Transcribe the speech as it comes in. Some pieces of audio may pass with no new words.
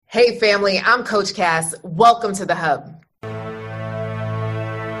Hey family, I'm Coach Cass. Welcome to the Hub.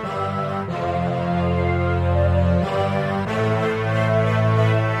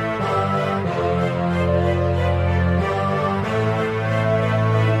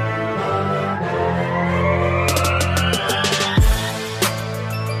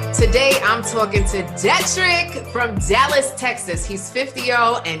 Today, I'm talking to Detrick from Dallas, Texas. He's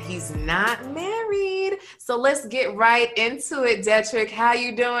 50-year-old and he's not married. So let's get right into it, Detrick. How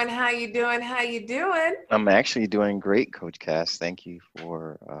you doing? How you doing? How you doing? I'm actually doing great, Coach Cass. Thank you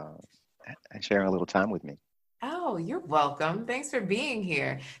for sharing a little time with me. Oh, you're welcome. Thanks for being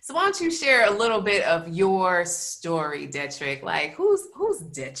here. So why don't you share a little bit of your story, Detrick? Like, who's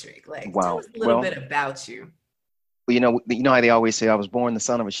Detrick? Like, tell Wow. us a little bit about you. You know how they always say I was born the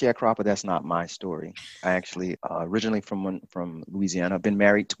son of a sharecropper. That's not my story. I actually originally from Louisiana. I've been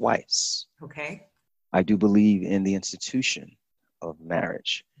married twice. Okay. I do believe in the institution of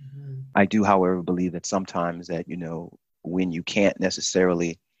marriage. Mm-hmm. I do, however, believe that sometimes that when you can't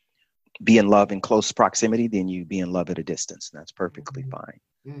necessarily be in love in close proximity, then you be in love at a distance, and that's perfectly fine.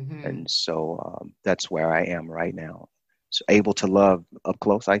 Mm-hmm. And so that's where I am right now. So able to love up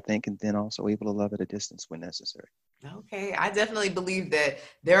close, I think, and then also able to love at a distance when necessary. Okay, I definitely believe that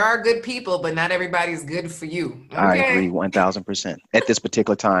there are good people, but not everybody's good for you. Okay? I agree 1000% at this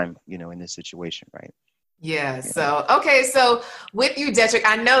particular time, in this situation, right? Yeah. So with you, Detrick,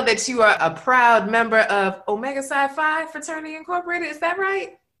 I know that you are a proud member of Omega Psi Phi Fraternity Incorporated. Is that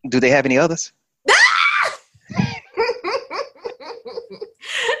right? Do they have any others?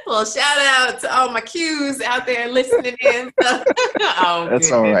 Well, shout out to all my Qs out there listening in. Oh, that's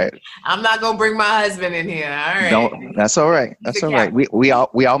goodness. All right. I'm not gonna bring my husband in here. All right. No, that's all right. That's all right. We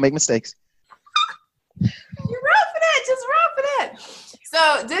all make mistakes. You're wrong for that. Just wrong for that.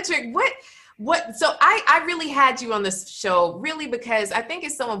 So, Detrick, what? So I really had you on this show really because I think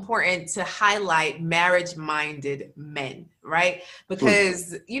it's so important to highlight marriage-minded men, right?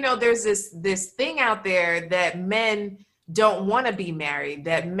 Because there's this thing out there that men don't want to be married,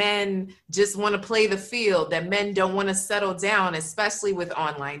 that men just want to play the field, that men don't want to settle down, especially with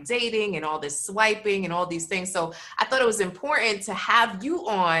online dating and all this swiping and all these things. So I thought it was important to have you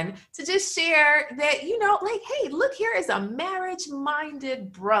on to just share that, hey, look, here is a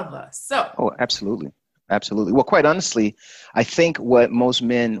marriage-minded brother. So. Oh, absolutely. Absolutely. Well, quite honestly, I think what most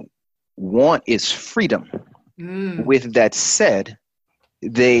men want is freedom. With that said,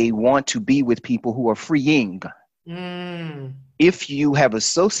 they want to be with people who are freeing. If you have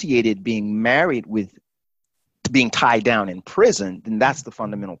associated being married with being tied down in prison, then that's the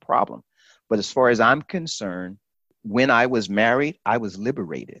fundamental problem. But as far as I'm concerned, when I was married, I was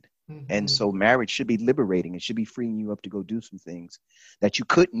liberated. And so marriage should be liberating. It should be freeing you up to go do some things that you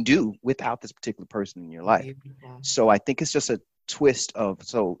couldn't do without this particular person in your life. So I think it's just a twist of,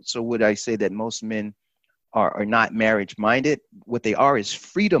 so would I say that most men are not marriage minded? What they are is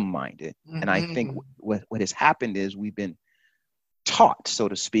freedom minded. And I think what has happened is we've been taught, so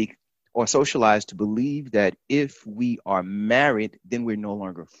to speak, or socialized to believe that if we are married, then we're no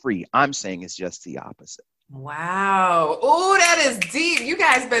longer free. I'm saying it's just the opposite. Wow. Oh, that is deep. You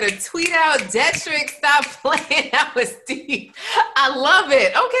guys better tweet out Detrick. Stop playing. That was deep. I love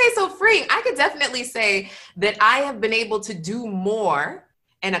it. Okay, so freeing. I could definitely say that I have been able to do more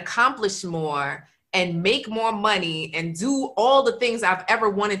and accomplish more and make more money and do all the things I've ever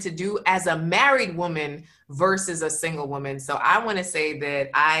wanted to do as a married woman versus a single woman. So I want to say that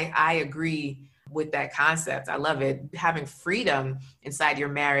I agree with that concept. I love it. Having freedom inside your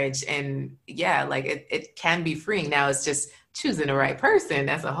marriage. And yeah, like it can be freeing. Now it's just choosing the right person.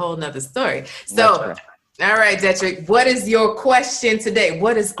 That's a whole nother story. So, all right, Detrick, what is your question today?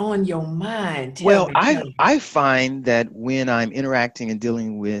 What is on your mind? Well, I find that when I'm interacting and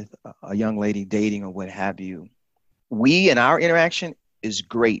dealing with a young lady dating or what have you, we and our interaction is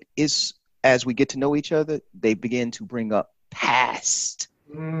great. It's as we get to know each other, they begin to bring up past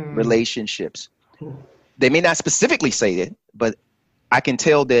relationships. They may not specifically say it, but I can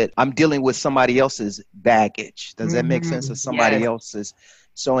tell that I'm dealing with somebody else's baggage. Does that make sense? Or somebody else's.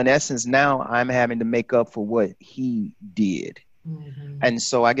 So in essence, now I'm having to make up for what he did. And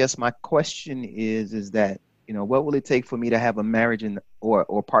so I guess my question is that, what will it take for me to have a marriage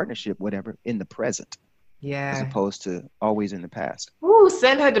or partnership, whatever, in the present? Yeah. As opposed to always in the past. Ooh,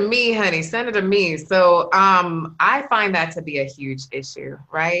 send her to me, honey. Send her to me. So I find that to be a huge issue,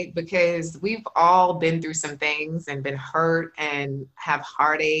 right? Because we've all been through some things and been hurt and have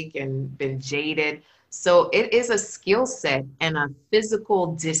heartache and been jaded. So it is a skill set and a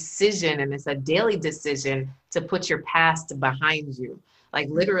physical decision, and it's a daily decision to put your past behind you. Like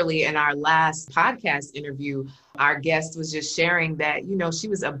literally in our last podcast interview, our guest was just sharing that, you know, she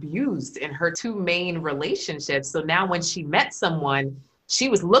was abused in her two main relationships. So now when she met someone, she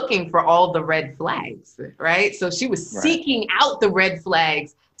was looking for all the red flags, right? So she was seeking out the red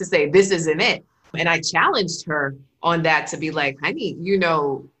flags to say, this isn't it. And I challenged her on that to be like, honey, you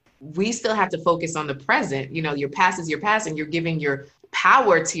know, we still have to focus on the present. You know, your past is your past and you're giving your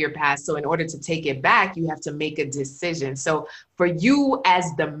power to your past. So in order to take it back, you have to make a decision. So for you as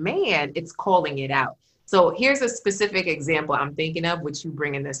the man, it's calling it out. So here's a specific example I'm thinking of, which you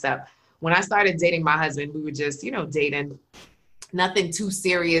bringing this up. When I started dating my husband, we were just, you know, dating, nothing too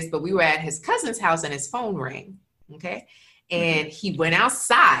serious, but we were at his cousin's house and his phone rang. Okay. And he went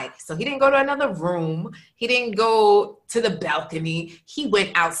outside. So he didn't go to another room. He didn't go to the balcony. He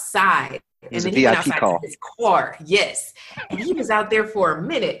went outside. And then he went outside to his car. Yes. And he was out there for a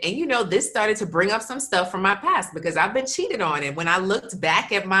minute. And, you know, this started to bring up some stuff from my past because I've been cheated on. And when I looked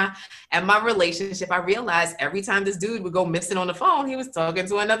back at my relationship, I realized every time this dude would go missing on the phone, he was talking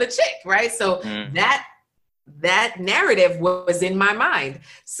to another chick. Right. So that narrative was in my mind.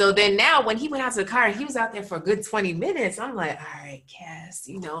 So then now when he went out to the car and he was out there for a good 20 minutes, I'm like, all right, Cass,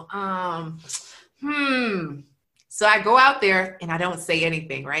 you know, So I go out there and I don't say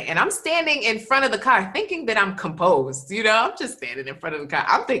anything, right? And I'm standing in front of the car thinking that I'm composed, you know, I'm just standing in front of the car.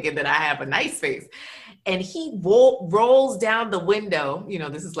 I'm thinking that I have a nice face. And he rolls down the window. You know,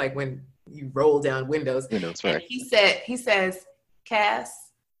 this is like when you roll down windows. Windows, right. And he says,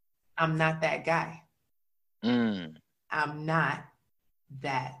 Cass, I'm not that guy. I'm not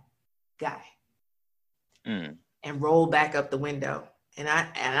that guy. And roll back up the window. And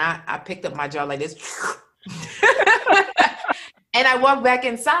I picked up my jaw like this. And I walked back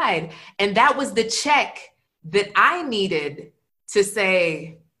inside. And that was the check that I needed to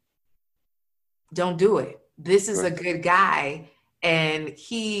say, don't do it. This is a good guy. And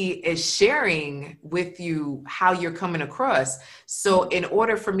he is sharing with you how you're coming across. So in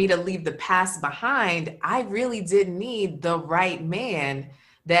order for me to leave the past behind, I really did need the right man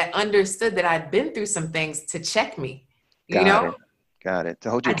that understood that I'd been through some things to check me, Got it. To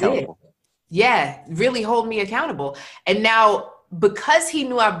hold you accountable. Yeah, really hold me accountable. And now, because he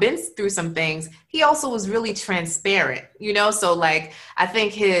knew I've been through some things, he also was really transparent, you know? So like, I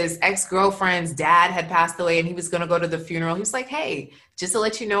think his ex-girlfriend's dad had passed away and he was going to go to the funeral. He was like, hey, just to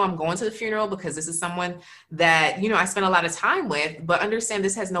let you know, I'm going to the funeral because this is someone that, you know, I spent a lot of time with, but understand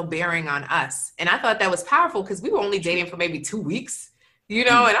this has no bearing on us. And I thought that was powerful because we were only dating for maybe 2 weeks, you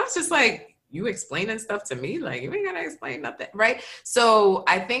know? And I was just like, you explaining stuff to me? Like, you ain't gotta explain nothing, right? So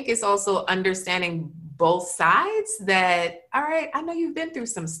I think it's also understanding both sides that, all right, I know you've been through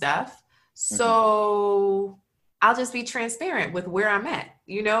some stuff, so I'll just be transparent with where I'm at,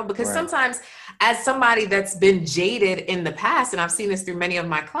 you know, because sometimes as somebody that's been jaded in the past, and I've seen this through many of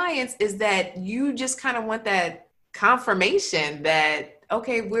my clients, is that you just kind of want that confirmation that,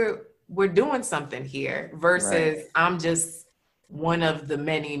 okay, we're doing something here versus I'm just one of the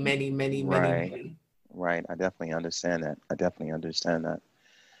many. Right. I definitely understand that.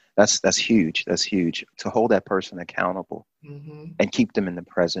 That's huge. That's huge. To hold that person accountable and keep them in the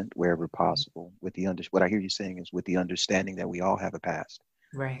present wherever possible with what I hear you saying is with the understanding that we all have a past.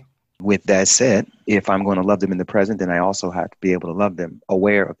 Right. With that said, if I'm going to love them in the present, then I also have to be able to love them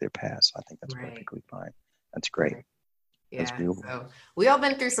aware of their past. I think that's perfectly fine. That's great. Yeah, so we all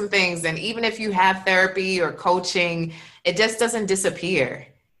been through some things, and even if you have therapy or coaching, it just doesn't disappear.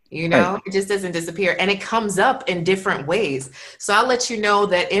 You know, It just doesn't disappear, and it comes up in different ways. So I'll let you know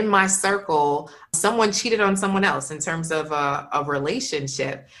that in my circle, someone cheated on someone else in terms of a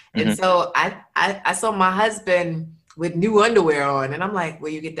relationship, and so I saw my husband with new underwear on, and I'm like,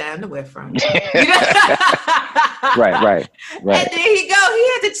 where you get that underwear from? Right. And there he go. He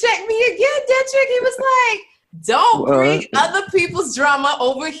had to check me again, Detrick. He was like, don't bring other people's drama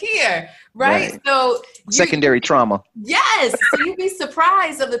over here, right? So secondary trauma. Yes. So you'd be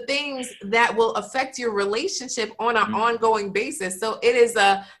surprised of the things that will affect your relationship on an ongoing basis. So it is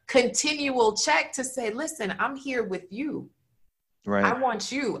a continual check to say, listen, I'm here with you. Right. I want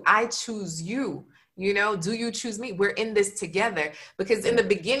you. I choose you. You know, do you choose me? We're in this together. Because in the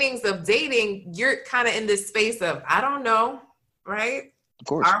beginnings of dating, you're kind of in this space of, I don't know, right? Of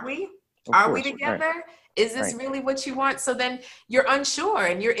course. Are we together? Right. Is this really what you want? So then you're unsure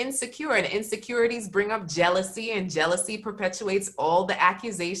and you're insecure, and insecurities bring up jealousy, and jealousy perpetuates all the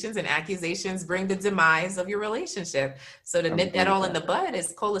accusations, and accusations bring the demise of your relationship. So to nip that all in the bud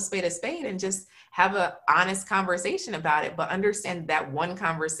is call a spade and just have an honest conversation about it. But understand that one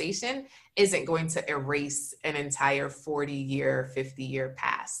conversation isn't going to erase an entire 40-year, 50-year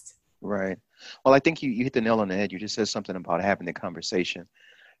past. Right. Well, I think you hit the nail on the head. You just said something about having the conversation,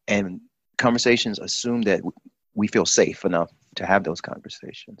 and conversations assume that we feel safe enough to have those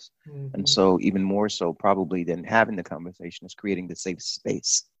conversations. And so even more so probably than having the conversation is creating the safe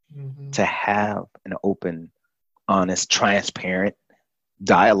space to have an open, honest, transparent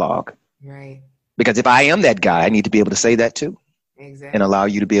dialogue. Right. Because if I am that guy, I need to be able to say that too. Exactly. And allow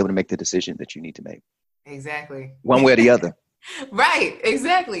you to be able to make the decision that you need to make. Exactly. One way or the other. Right.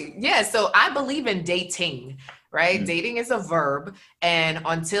 Exactly. Yeah. So I believe in dating, right? Dating is a verb. And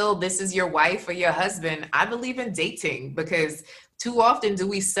until this is your wife or your husband, I believe in dating, because too often do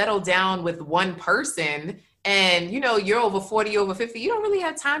we settle down with one person and, you know, you're over 40, over 50, you don't really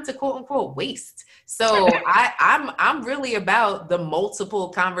have time to quote unquote waste. So I'm really about the multiple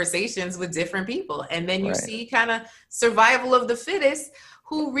conversations with different people. And then you see kind of survival of the fittest,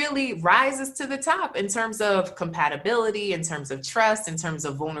 who really rises to the top in terms of compatibility, in terms of trust, in terms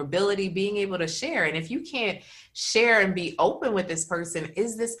of vulnerability, being able to share. And if you can't share and be open with this person,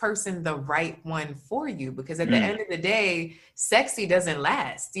 is this person the right one for you? Because at the end of the day, sexy doesn't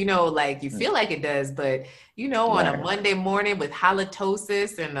last. You know, like you feel like it does, but you know, on a Monday morning with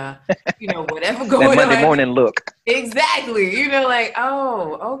halitosis and you know, whatever going on. That Monday morning look. Exactly. You know, like,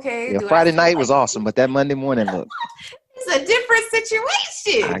 oh, okay. Yeah, Friday night was awesome, but that Monday morning look. It's a different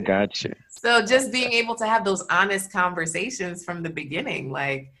situation. I got you. So just being able to have those honest conversations from the beginning,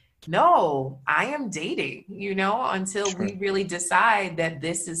 like, no, I am dating, you know, until we really decide that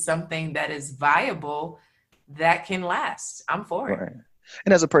this is something that is viable, that can last. I'm for it.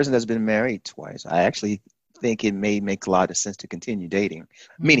 And as a person that's been married twice, I actually think it may make a lot of sense to continue dating,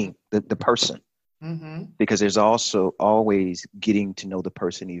 meaning the person, because there's also always getting to know the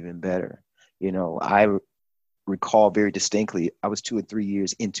person even better. You know, I recall very distinctly, I was 2 or 3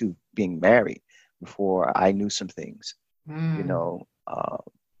 years into being married before I knew some things. You know, I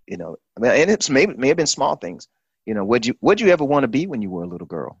mean, and it's may have been small things. You know, would you ever want to be when you were a little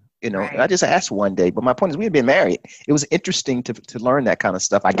girl? You know, I just asked one day, but my point is we had been married. It was interesting to learn that kind of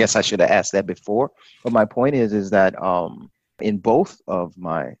stuff. I guess I should have asked that before. But my point is that in both of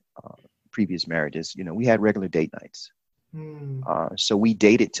my previous marriages, you know, we had regular date nights. So we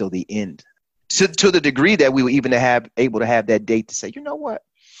dated till the end. To the degree that we were even able to have that date to say, you know what,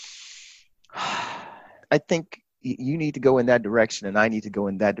 I think you need to go in that direction and I need to go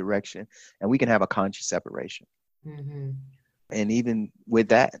in that direction, and we can have a conscious separation. And even with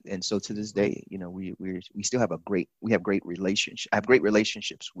that, and so to this day, you know, we still have great relationship. I have great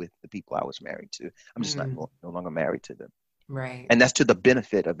relationships with the people I was married to. I'm just no longer married to them. Right. And that's to the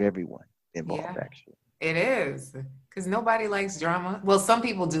benefit of everyone involved, actually. It is, because nobody likes drama. Well, some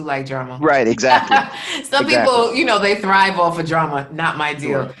people do like drama. Right, exactly. Some people, you know, they thrive off of drama. Not my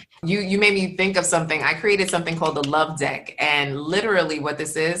deal. Sure. You made me think of something. I created something called the Love Deck. And literally what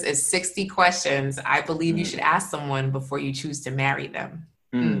this is 60 questions I believe you should ask someone before you choose to marry them.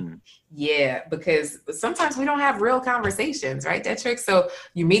 Yeah, because sometimes we don't have real conversations, right, Detrick? So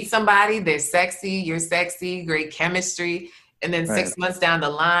you meet somebody, they're sexy, you're sexy, great chemistry. And then 6 months down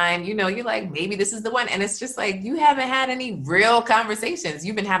the line, you know, you're like, maybe this is the one. And it's just like, you haven't had any real conversations.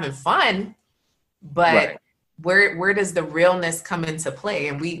 You've been having fun, but where does the realness come into play?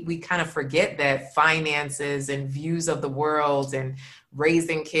 And we kind of forget that finances and views of the world and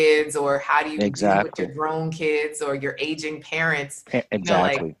raising kids, or how do you deal with your grown kids or your aging parents?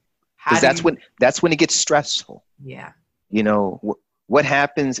 Exactly. Because that's when it gets stressful. Yeah. You know, what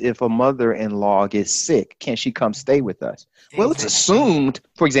happens if a mother-in-law gets sick? Can she come stay with us? Well, it's assumed,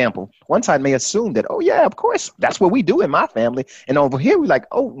 for example, one side may assume that, oh, yeah, of course, that's what we do in my family. And over here, we're like,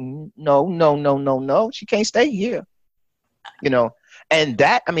 oh, no, she can't stay here. You know, and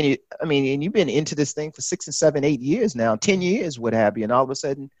that, I mean, and you've been into this thing for 6 and 7, 8 years now, 10 years, what have you. And all of a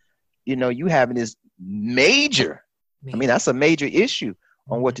sudden, you know, you having this major, I mean, that's a major issue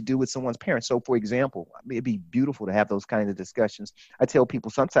on what to do with someone's parents. So, for example, I mean, it'd be beautiful to have those kinds of discussions. I tell people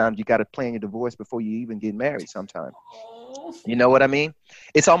sometimes you got to plan your divorce before you even get married sometimes. You know what I mean?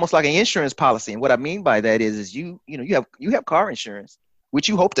 It's almost like an insurance policy. And what I mean by that is you have car insurance, which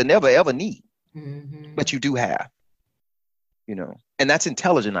you hope to never, ever need, but you do have, you know, and that's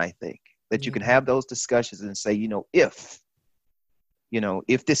intelligent, I think, that you can have those discussions and say, you know, if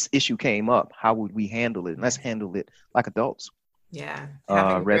this issue came up, how would we handle it? And let's handle it like adults. Yeah,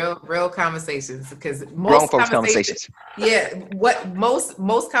 having real conversations, because grown folks conversations. Yeah, what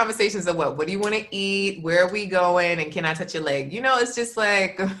most conversations are what do you want to eat? Where are we going? And can I touch your leg? You know, it's just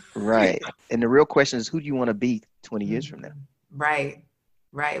like right. And the real question is, who do you want to be 20 years from now? Right.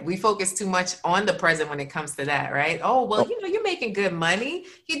 We focus too much on the present when it comes to that, right? Oh, well, you know, you're making good money,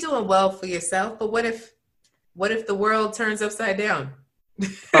 you're doing well for yourself, but what if the world turns upside down?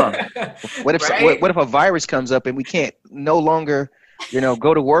 Huh. What if Right? what if a virus comes up and we can't no longer,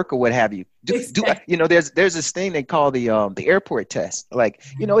 go to work or what have you? There's this thing they call the airport test. Like,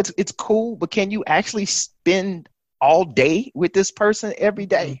 it's cool, but can you actually spend all day with this person every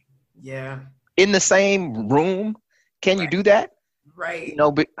day? Yeah. In the same room? Can you do that? Right.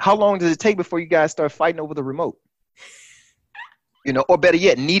 But how long does it take before you guys start fighting over the remote? Or better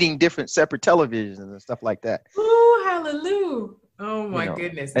yet, needing different separate televisions and stuff like that. Ooh, hallelujah. Oh my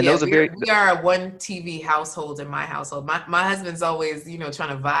goodness. And those are we are a one TV household in my household. My husband's always, trying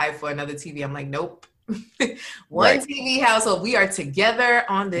to vie for another TV. I'm like, nope. One TV household. We are together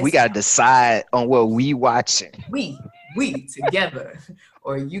on this. We got to decide on what we watching. We together.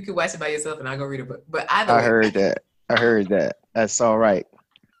 Or you can watch it by yourself and I'll go read a book. But either way. I heard that. That's all right.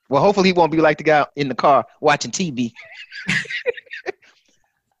 Well, hopefully he won't be like the guy in the car watching TV.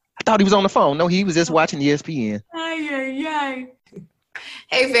 I thought he was on the phone. No, he was just watching ESPN.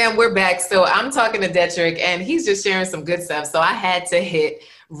 Hey fam, we're back. So I'm talking to Detrick and he's just sharing some good stuff. So I had to hit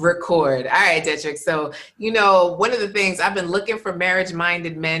record. All right, Detrick. So, one of the things I've been looking for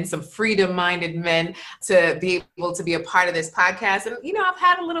marriage-minded men, some freedom-minded men to be able to be a part of this podcast. And, I've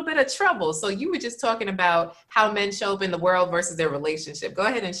had a little bit of trouble. So you were just talking about how men show up in the world versus their relationship. Go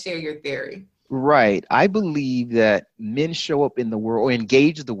ahead and share your theory. Right. I believe that men show up in the world or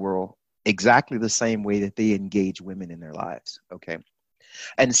engage the world exactly the same way that they engage women in their lives. Okay.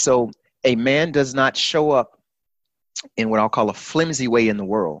 And so a man does not show up in what I'll call a flimsy way in the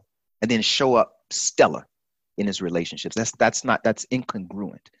world and then show up stellar in his relationships. That's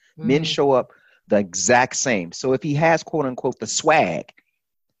incongruent. Mm-hmm. Men show up the exact same. So if he has, quote unquote, the swag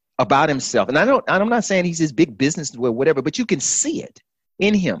about himself, and I'm not saying he's this big business or whatever, but you can see it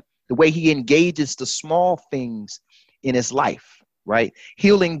in him, the way he engages the small things in his life, right?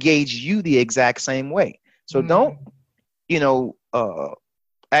 He'll engage you the exact same way. So don't,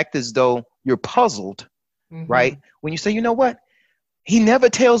 act as though you're puzzled, right? When you say, you know what? He never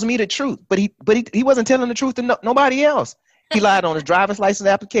tells me the truth, but he wasn't telling the truth to nobody else. He lied on his driver's license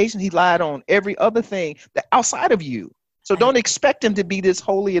application. He lied on every other thing that outside of you. So don't expect him to be this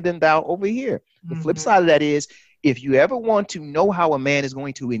holier than thou over here. The flip side of that is, if you ever want to know how a man is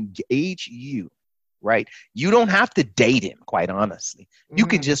going to engage you, right? You don't have to date him, quite honestly. You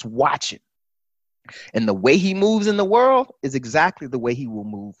can just watch him. And the way he moves in the world is exactly the way he will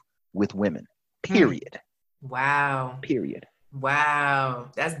move with women, period. Wow. Period.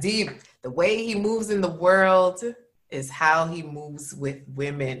 Wow. That's deep. The way he moves in the world is how he moves with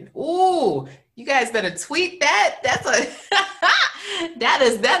women. Ooh, you guys better tweet that.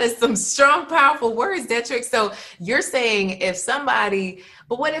 That is some strong, powerful words, Detrick. So you're saying if somebody,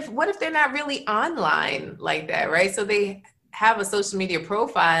 but what if they're not really online like that, right? So they have a social media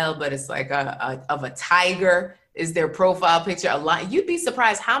profile, but it's like of a tiger is their profile picture, a lion. You'd be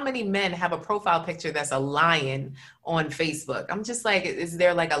surprised how many men have a profile picture that's a lion on Facebook. I'm just like, is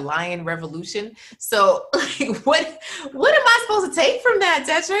there like a lion revolution? So like, what am I supposed to take from that,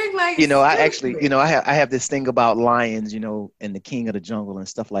 Detrick? Like, I have this thing about lions, and the king of the jungle and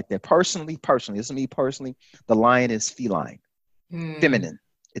stuff like that. Personally, this is me personally, the lion is feline, feminine.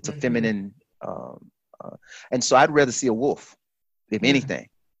 It's a feminine, and so I'd rather see a wolf, if anything,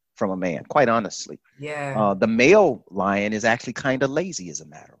 from a man, quite honestly. Yeah. The male lion is actually kind of lazy, as a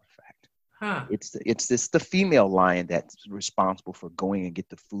matter of fact. Huh. It's the female lion that's responsible for going and get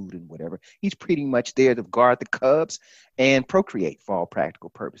the food and whatever. He's pretty much there to guard the cubs and procreate for all practical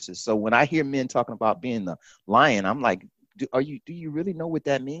purposes. So when I hear men talking about being the lion, I'm like, do you really know what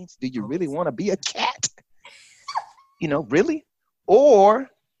that means? Do you really want to be a cat? Really? Or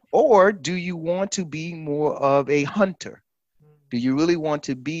do you want to be more of a hunter? Do you really want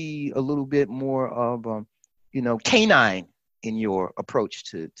to be a little bit more of, canine in your approach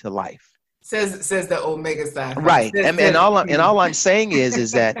to life? Says the Omega side. Right. And all I'm saying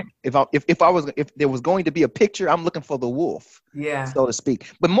is that if there was going to be a picture, I'm looking for the wolf, so to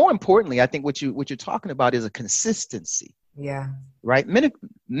speak. But more importantly, I think what you're talking about is a consistency. Yeah. Right.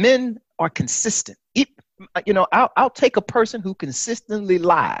 Men are consistent. I'll take a person who consistently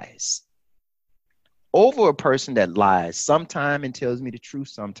lies over a person that lies sometime and tells me the truth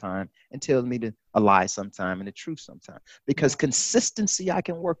sometime and tells me a lie sometime and the truth sometime. Because consistency I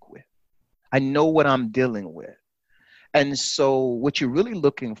can work with. I know what I'm dealing with. And so what you're really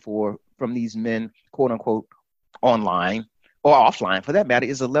looking for from these men, quote unquote, online or offline for that matter,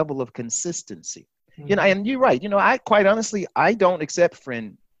 is a level of consistency. And you're right. I quite honestly, I don't accept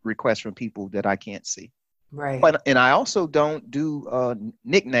friend requests from people that I can't see. Right. And I also don't do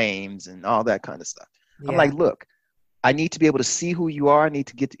nicknames and all that kind of stuff. I'm like, look, I need to be able to see who you are. I need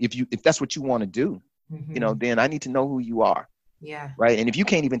to get if that's what you want to do, then I need to know who you are. Yeah. Right. And if you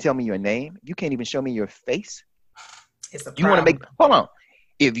can't even tell me your name, you can't even show me your face. It's a You want to problem. hold on.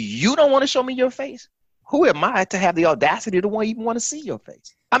 If you don't want to show me your face, who am I to have the audacity to even want to see your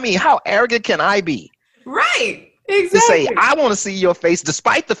face? I mean, how arrogant can I be? Right. To say, Exactly. I want to see your face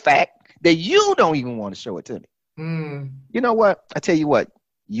despite the fact that you don't even want to show it to me. You know what? I tell you what,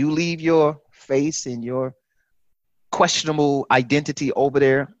 you leave your face and your questionable identity over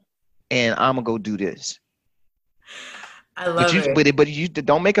there, and I'm going to go do this. I love it. But you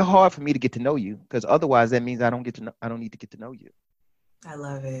don't make it hard for me to get to know you, because otherwise that means I don't need to get to know you. I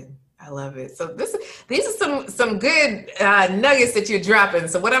love it. I love it. So these are some good nuggets that you're dropping.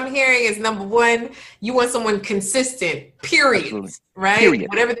 So what I'm hearing is, number one, you want someone consistent, period. Absolutely. Right? Period.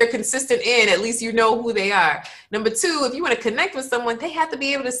 Whatever they're consistent in, at least you know who they are. Number two, if you want to connect with someone, they have to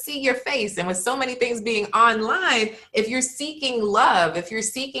be able to see your face. And with so many things being online, if you're seeking love, if you're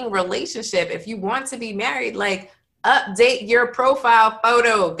seeking relationship, if you want to be married, like, update your profile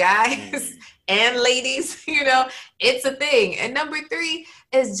photo, guys. And ladies, it's a thing. And number three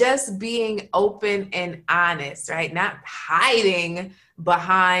is just being open and honest, right? Not hiding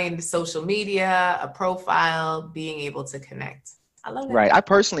behind social media, a profile, being able to connect. I love that. Right. I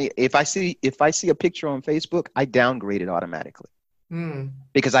personally, if I see a picture on Facebook, I downgrade it automatically.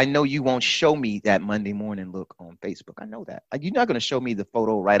 Because I know you won't show me that Monday morning look on Facebook. I know that. You're not going to show me the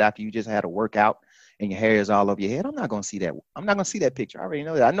photo right after you just had a workout and your hair is all over your head. I'm not going to see that. I'm not going to see that picture. I already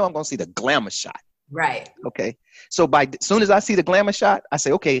know that. I know I'm going to see the glamour shot. Right. Okay. So as soon as I see the glamour shot, I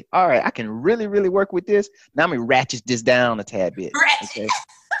say, okay, all right, I can really, really work with this. Now I'm going to ratchet this down a tad bit. Okay.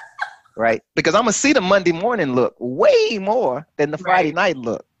 Right. Because I'm going to see the Monday morning look way more than the Friday night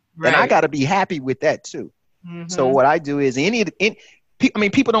look. Right. And I got to be happy with that too. So what I do is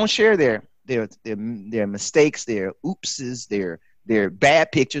people don't share their mistakes, their oopses, their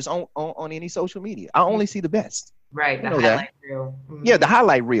bad pictures on any social media. I only see the best. Right. The highlight reel. Yeah, the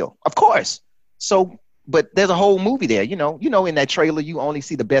highlight reel, of course. So, but there's a whole movie there. In that trailer, you only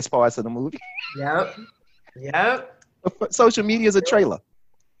see the best parts of the movie. Yep. Social media is a trailer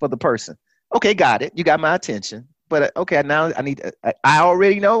for the person. Okay, got it. You got my attention. But okay, now I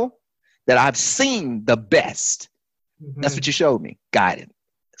already know that I've seen the best. That's what you showed me. Got it.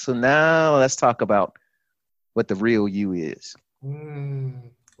 So now let's talk about what the real you is. Ooh.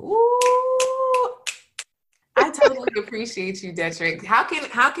 I totally appreciate you, Detrick. How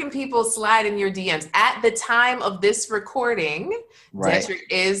can people slide in your DMs? At the time of this recording, right. Detrick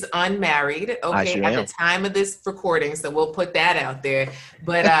is unmarried. Okay, at the time of this recording, so we'll put that out there.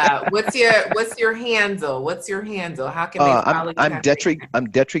 But what's your handle? What's your handle? How can they follow you? I'm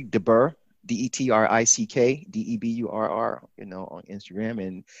Detrick DeBurr, DETRICK DEBURR, on Instagram.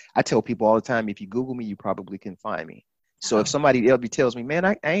 And I tell people all the time, if you Google me, you probably can find me. So if somebody else tells me, man,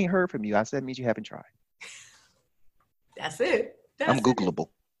 I ain't heard from you, I said, that means you haven't tried. That's it. I'm Googleable.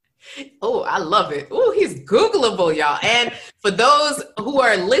 Oh, I love it. Oh, he's Googleable, y'all. And for those who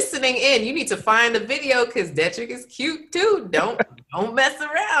are listening in, you need to find the video because Detrick is cute too. Don't mess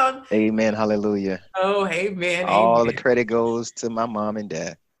around. Amen. Hallelujah. Oh, amen. All the credit goes to my mom and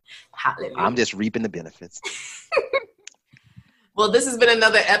dad. Hallelujah. I'm just reaping the benefits. Well, this has been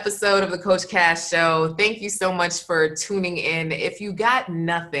another episode of the Coach Cass Show. Thank you so much for tuning in. If you got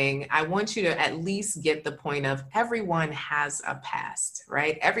nothing, I want you to at least get the point of everyone has a past,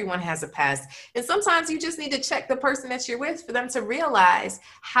 right? Everyone has a past. And sometimes you just need to check the person that you're with for them to realize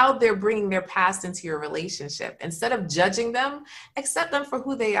how they're bringing their past into your relationship. Instead of judging them, accept them for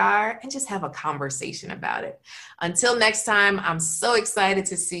who they are and just have a conversation about it. Until next time, I'm so excited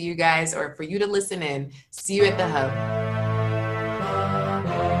to see you guys or for you to listen in. See you at the Hub.